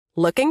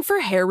Looking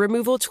for hair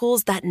removal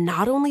tools that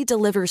not only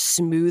deliver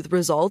smooth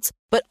results,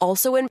 but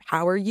also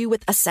empower you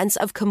with a sense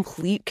of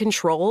complete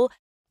control?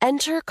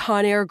 Enter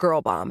Conair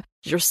Girl Bomb,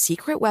 your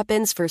secret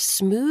weapons for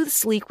smooth,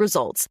 sleek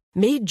results,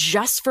 made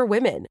just for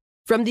women.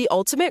 From the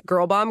ultimate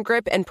Girl Bomb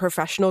grip and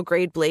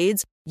professional-grade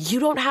blades, you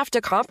don't have to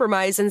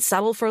compromise and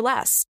settle for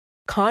less.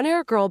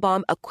 Conair Girl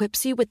Bomb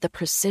equips you with the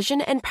precision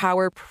and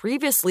power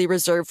previously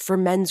reserved for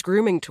men's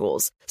grooming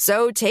tools.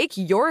 So take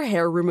your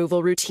hair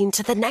removal routine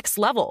to the next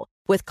level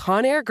with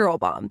Conair Girl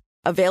Bomb.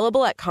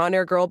 Available at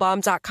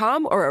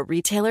ConairGirlBomb.com or a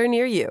retailer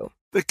near you.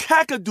 The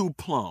Kakadu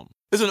plum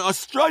is an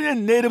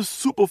Australian native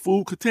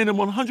superfood containing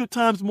 100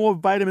 times more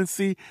vitamin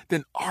C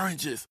than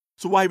oranges.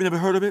 So why have you never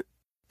heard of it?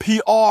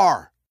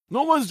 PR.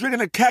 No one's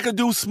drinking a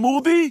Kakadu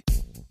smoothie?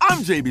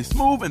 I'm JB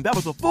Smoove, and that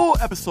was a full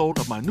episode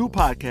of my new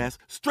podcast,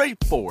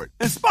 Straightforward,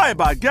 inspired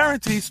by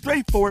guaranteed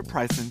straightforward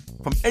pricing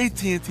from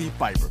AT&T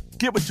Fiber.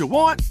 Get what you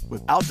want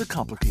without the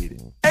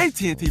complicated.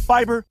 AT&T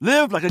Fiber,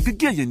 live like a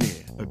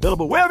gigillionaire.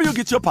 Available wherever you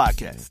get your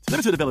podcasts.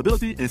 Limited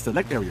availability in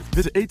select areas.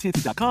 Visit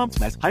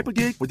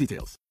AT&T.com/hypergig for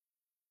details.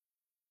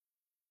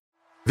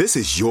 This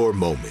is your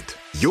moment,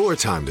 your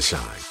time to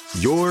shine,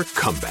 your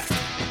comeback.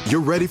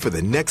 You're ready for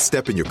the next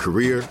step in your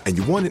career, and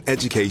you want an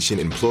education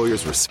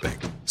employers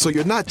respect. So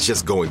you're not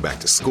just going back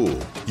to school,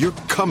 you're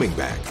coming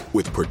back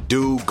with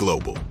Purdue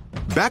Global.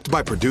 Backed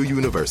by Purdue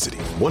University,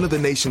 one of the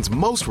nation's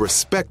most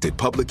respected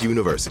public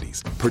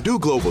universities, Purdue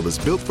Global is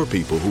built for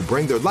people who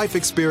bring their life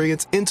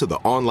experience into the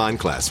online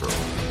classroom.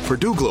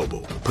 Purdue Global,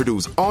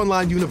 Purdue's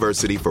online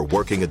university for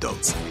working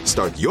adults.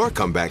 Start your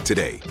comeback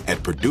today at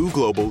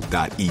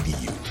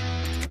purdueglobal.edu.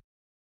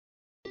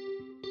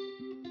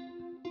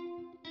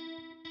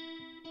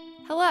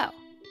 Hello.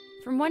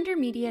 From Wonder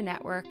Media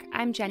Network,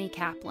 I'm Jenny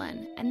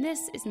Kaplan, and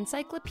this is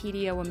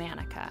Encyclopedia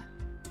Womanica.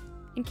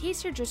 In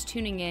case you're just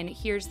tuning in,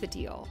 here's the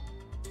deal.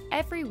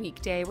 Every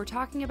weekday, we're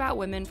talking about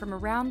women from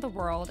around the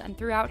world and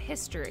throughout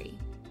history,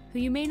 who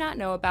you may not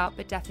know about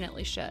but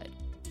definitely should.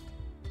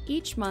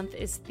 Each month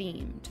is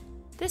themed.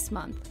 This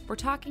month, we're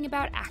talking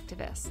about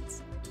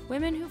activists,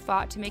 women who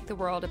fought to make the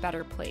world a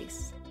better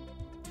place.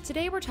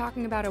 Today, we're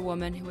talking about a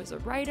woman who was a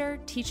writer,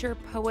 teacher,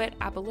 poet,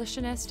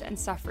 abolitionist, and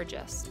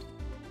suffragist.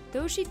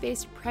 Though she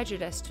faced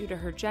prejudice due to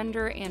her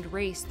gender and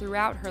race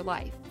throughout her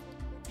life,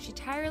 she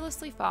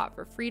tirelessly fought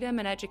for freedom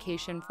and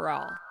education for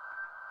all.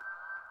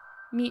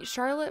 Meet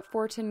Charlotte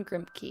Forten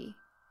Grimke.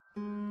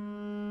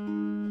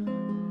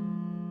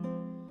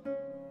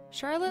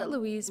 Charlotte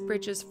Louise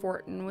Bridges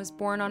Forten was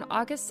born on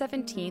August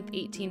 17,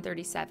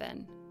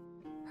 1837.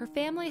 Her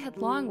family had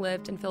long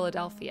lived in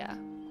Philadelphia.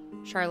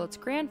 Charlotte's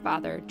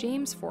grandfather,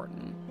 James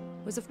Forten,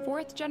 was a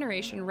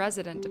fourth-generation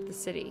resident of the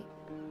city.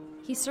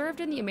 He served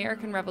in the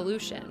American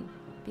Revolution,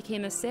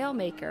 became a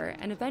sailmaker,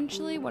 and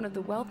eventually one of the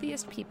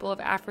wealthiest people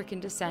of African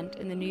descent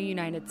in the new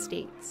United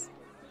States.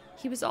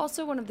 He was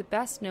also one of the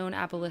best-known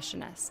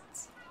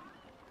abolitionists.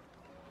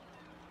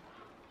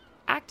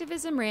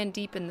 Activism ran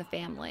deep in the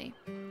family.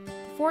 The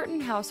Forten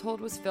household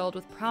was filled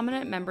with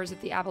prominent members of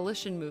the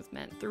abolition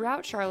movement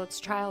throughout Charlotte's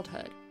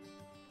childhood.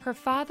 Her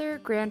father,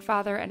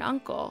 grandfather, and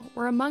uncle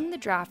were among the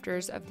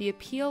drafters of the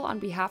appeal on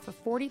behalf of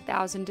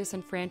 40,000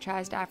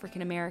 disenfranchised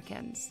African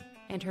Americans,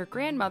 and her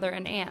grandmother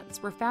and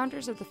aunts were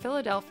founders of the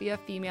Philadelphia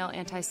Female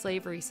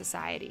Anti-Slavery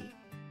Society.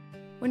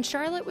 When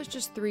Charlotte was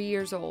just 3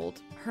 years old,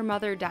 her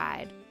mother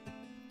died.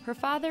 Her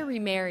father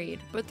remarried,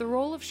 but the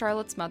role of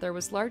Charlotte's mother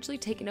was largely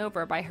taken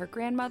over by her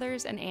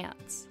grandmothers and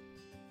aunts.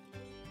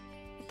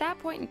 At that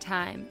point in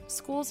time,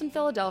 schools in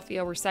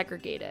Philadelphia were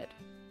segregated.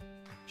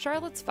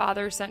 Charlotte's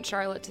father sent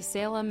Charlotte to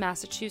Salem,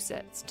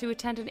 Massachusetts, to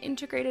attend an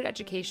integrated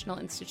educational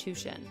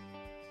institution.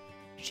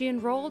 She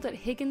enrolled at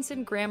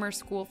Higginson Grammar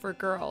School for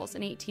Girls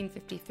in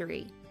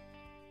 1853.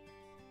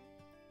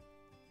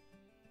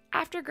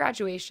 After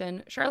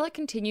graduation, Charlotte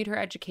continued her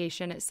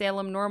education at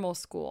Salem Normal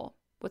School,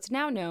 what's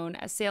now known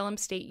as Salem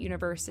State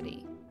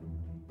University.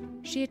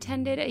 She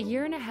attended a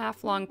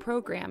year-and-a-half-long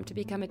program to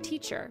become a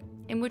teacher,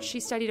 in which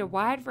she studied a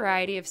wide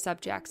variety of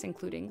subjects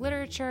including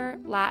literature,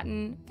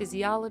 Latin,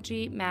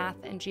 physiology, math,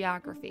 and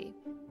geography.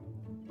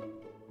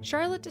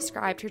 Charlotte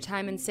described her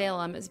time in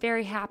Salem as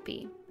very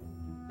happy.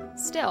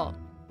 Still,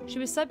 she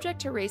was subject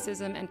to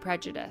racism and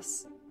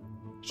prejudice.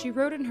 She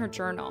wrote in her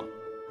journal,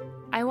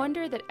 "I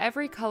wonder that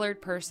every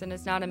colored person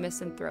is not a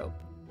misanthrope.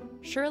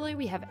 Surely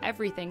we have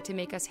everything to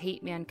make us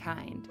hate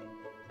mankind."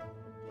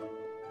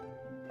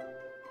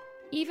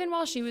 Even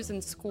while she was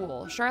in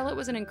school, Charlotte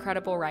was an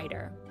incredible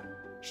writer.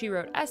 She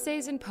wrote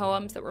essays and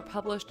poems that were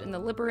published in the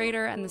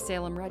Liberator and the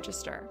Salem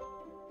Register.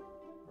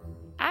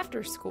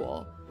 After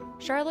school,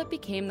 Charlotte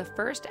became the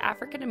first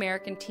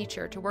African-American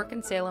teacher to work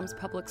in Salem's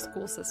public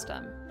school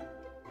system.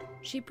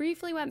 She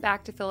briefly went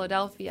back to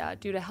Philadelphia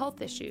due to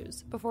health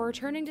issues before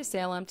returning to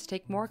Salem to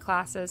take more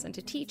classes and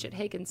to teach at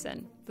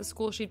Higginson, the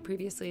school she'd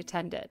previously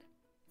attended.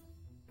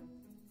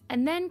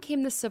 And then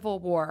came the Civil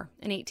War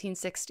in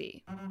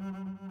 1860.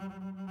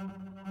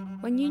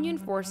 When Union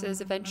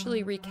forces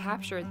eventually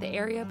recaptured the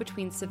area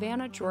between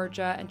Savannah,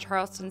 Georgia, and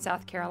Charleston,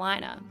 South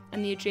Carolina,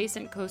 and the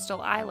adjacent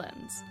coastal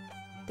islands,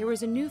 there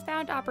was a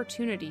newfound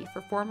opportunity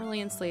for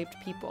formerly enslaved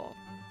people.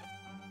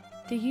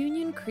 The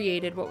Union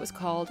created what was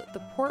called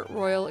the Port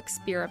Royal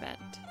Experiment.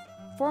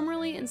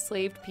 Formerly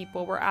enslaved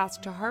people were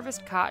asked to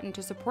harvest cotton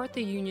to support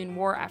the Union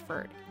war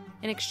effort,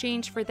 in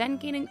exchange for then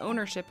gaining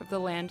ownership of the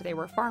land they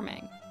were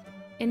farming.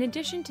 In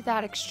addition to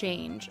that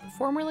exchange,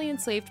 formerly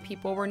enslaved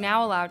people were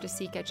now allowed to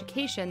seek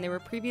education they were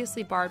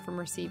previously barred from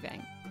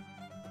receiving.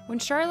 When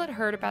Charlotte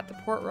heard about the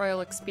Port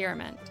Royal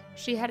Experiment,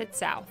 she headed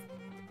south.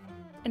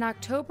 In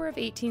October of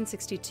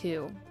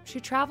 1862, she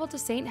traveled to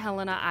St.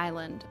 Helena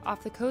Island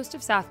off the coast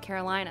of South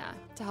Carolina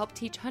to help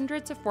teach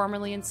hundreds of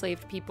formerly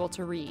enslaved people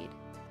to read.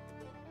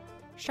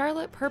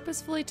 Charlotte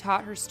purposefully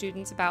taught her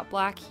students about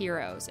Black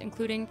heroes,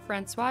 including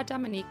François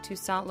Dominique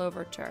Toussaint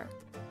Louverture,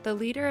 the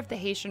leader of the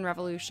Haitian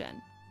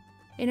Revolution.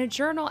 In a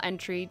journal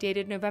entry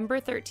dated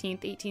November 13,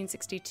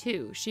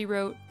 1862, she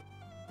wrote,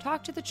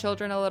 "Talk to the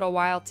children a little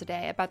while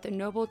today about the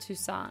noble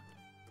Toussaint.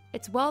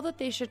 It's well that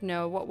they should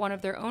know what one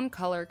of their own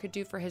color could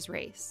do for his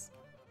race."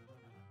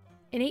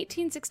 In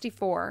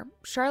 1864,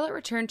 Charlotte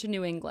returned to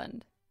New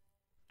England.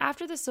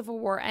 After the Civil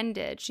War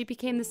ended, she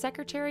became the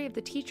secretary of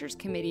the Teachers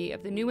Committee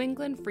of the New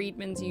England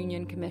Freedmen's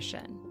Union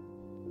Commission.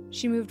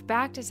 She moved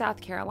back to South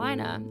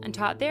Carolina and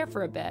taught there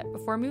for a bit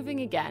before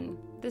moving again,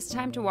 this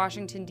time to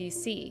Washington,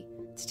 D.C.,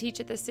 to teach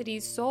at the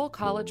city's sole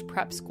college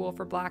prep school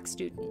for Black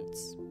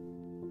students.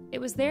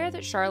 It was there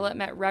that Charlotte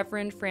met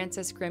Reverend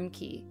Francis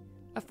Grimke,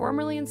 a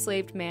formerly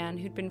enslaved man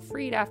who'd been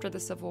freed after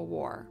the Civil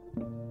War.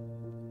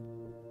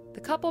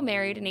 The couple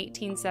married in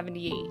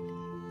 1878.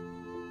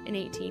 In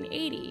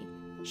 1880,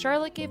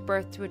 Charlotte gave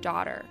birth to a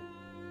daughter.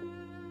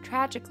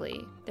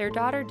 Tragically, their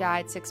daughter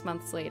died 6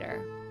 months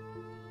later.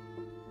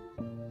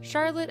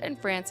 Charlotte and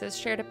Francis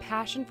shared a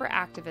passion for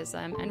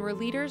activism and were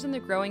leaders in the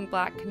growing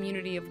Black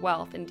community of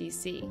wealth in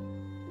D.C.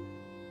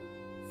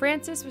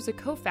 Francis was a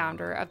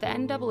co-founder of the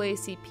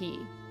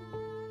NAACP.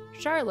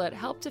 Charlotte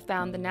helped to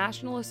found the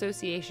National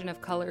Association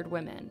of Colored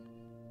Women.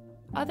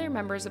 Other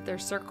members of their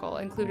circle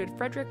included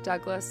Frederick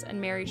Douglass and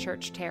Mary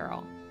Church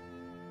Terrell.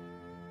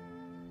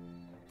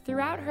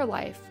 Throughout her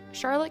life,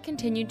 Charlotte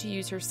continued to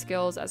use her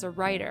skills as a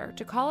writer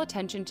to call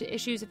attention to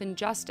issues of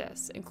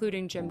injustice,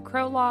 including Jim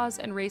Crow laws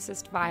and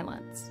racist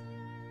violence.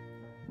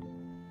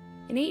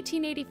 In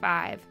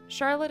 1885,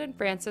 Charlotte and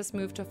Francis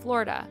moved to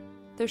Florida,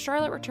 though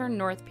Charlotte returned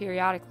north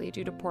periodically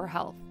due to poor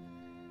health.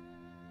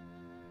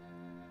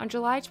 On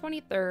July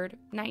 23,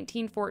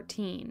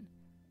 1914,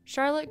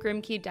 Charlotte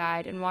Grimke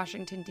died in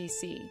Washington,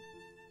 D.C.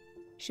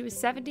 She was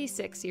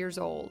 76 years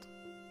old.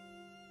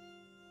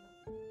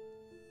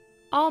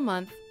 All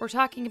month, we're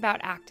talking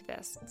about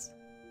activists.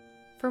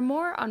 For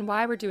more on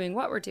why we're doing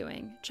what we're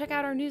doing, check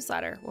out our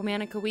newsletter,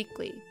 Womanica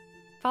Weekly.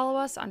 Follow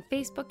us on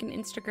Facebook and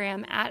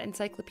Instagram at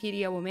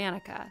Encyclopedia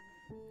Womanica,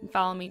 and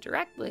follow me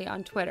directly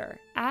on Twitter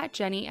at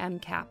Jenny M.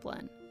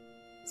 Kaplan.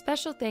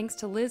 Special thanks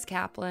to Liz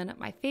Kaplan,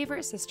 my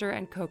favorite sister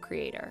and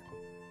co-creator.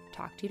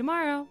 Talk to you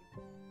tomorrow.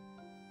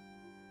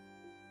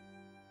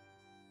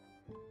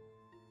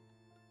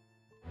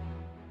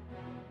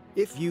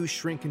 If you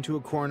shrink into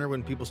a corner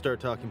when people start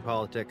talking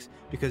politics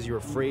because you're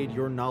afraid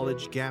your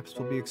knowledge gaps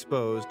will be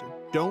exposed,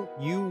 don't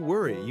you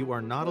worry. You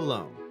are not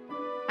alone.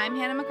 I'm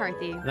Hannah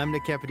McCarthy. And I'm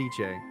Nick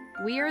Capodice.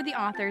 We are the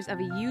authors of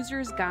A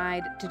User's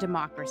Guide to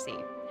Democracy,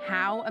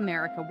 How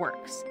America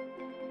Works.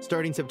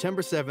 Starting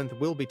September 7th,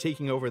 we'll be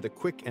taking over the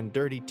Quick and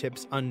Dirty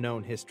Tips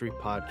Unknown History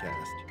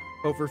podcast.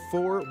 Over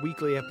 4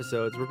 weekly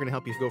episodes, we're going to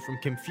help you go from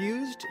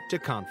confused to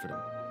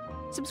confident.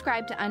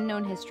 Subscribe to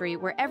Unknown History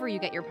wherever you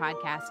get your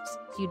podcasts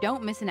so you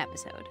don't miss an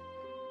episode.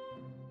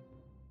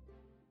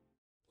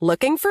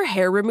 Looking for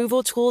hair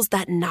removal tools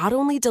that not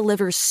only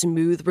deliver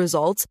smooth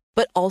results,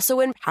 but also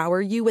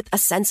empower you with a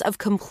sense of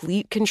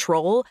complete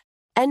control?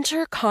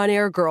 Enter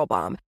Conair Girl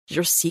Bomb,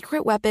 your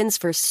secret weapons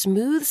for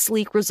smooth,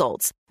 sleek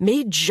results,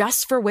 made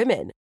just for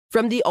women.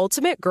 From the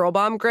ultimate Girl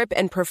Bomb grip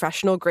and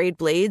professional-grade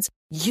blades,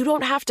 you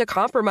don't have to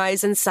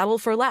compromise and settle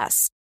for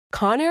less.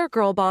 Conair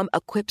Girl Bomb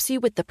equips you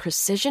with the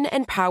precision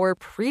and power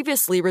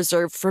previously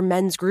reserved for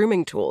men's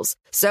grooming tools.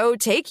 So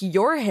take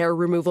your hair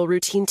removal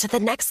routine to the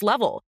next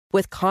level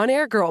with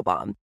Conair Girl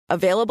Bomb.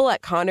 Available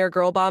at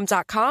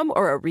ConairGirlBomb.com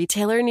or a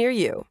retailer near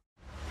you.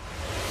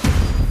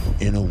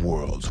 In a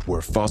world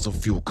where fossil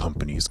fuel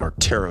companies are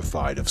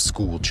terrified of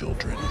school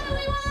children,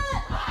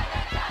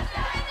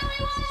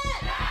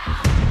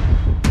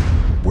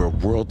 where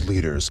world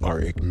leaders are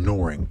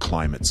ignoring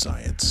climate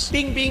science,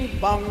 bing, bing,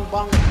 bong,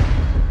 bong,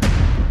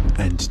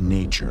 and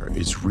nature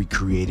is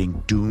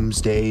recreating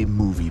doomsday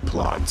movie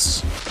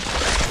plots.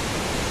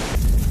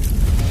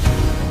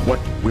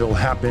 What will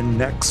happen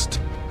next?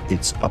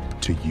 It's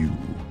up to you.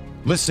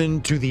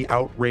 Listen to the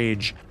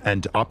Outrage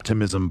and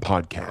Optimism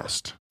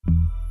podcast.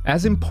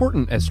 As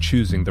important as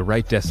choosing the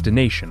right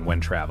destination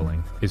when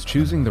traveling is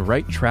choosing the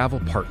right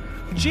travel partner.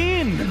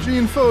 Gene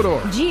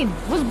Fodor. Gene,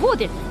 was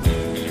good.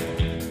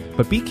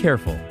 But be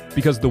careful,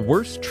 because the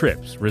worst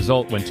trips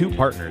result when two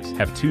partners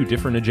have two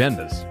different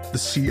agendas. The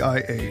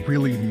CIA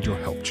really need your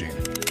help, Gene.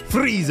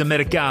 Freeze,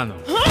 Americano.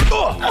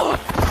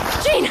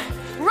 Gene,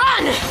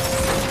 run!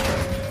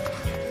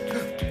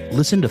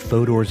 Listen to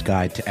Fodor's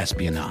Guide to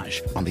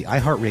Espionage on the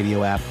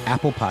iHeartRadio app,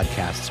 Apple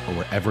Podcasts, or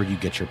wherever you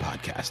get your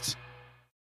podcasts.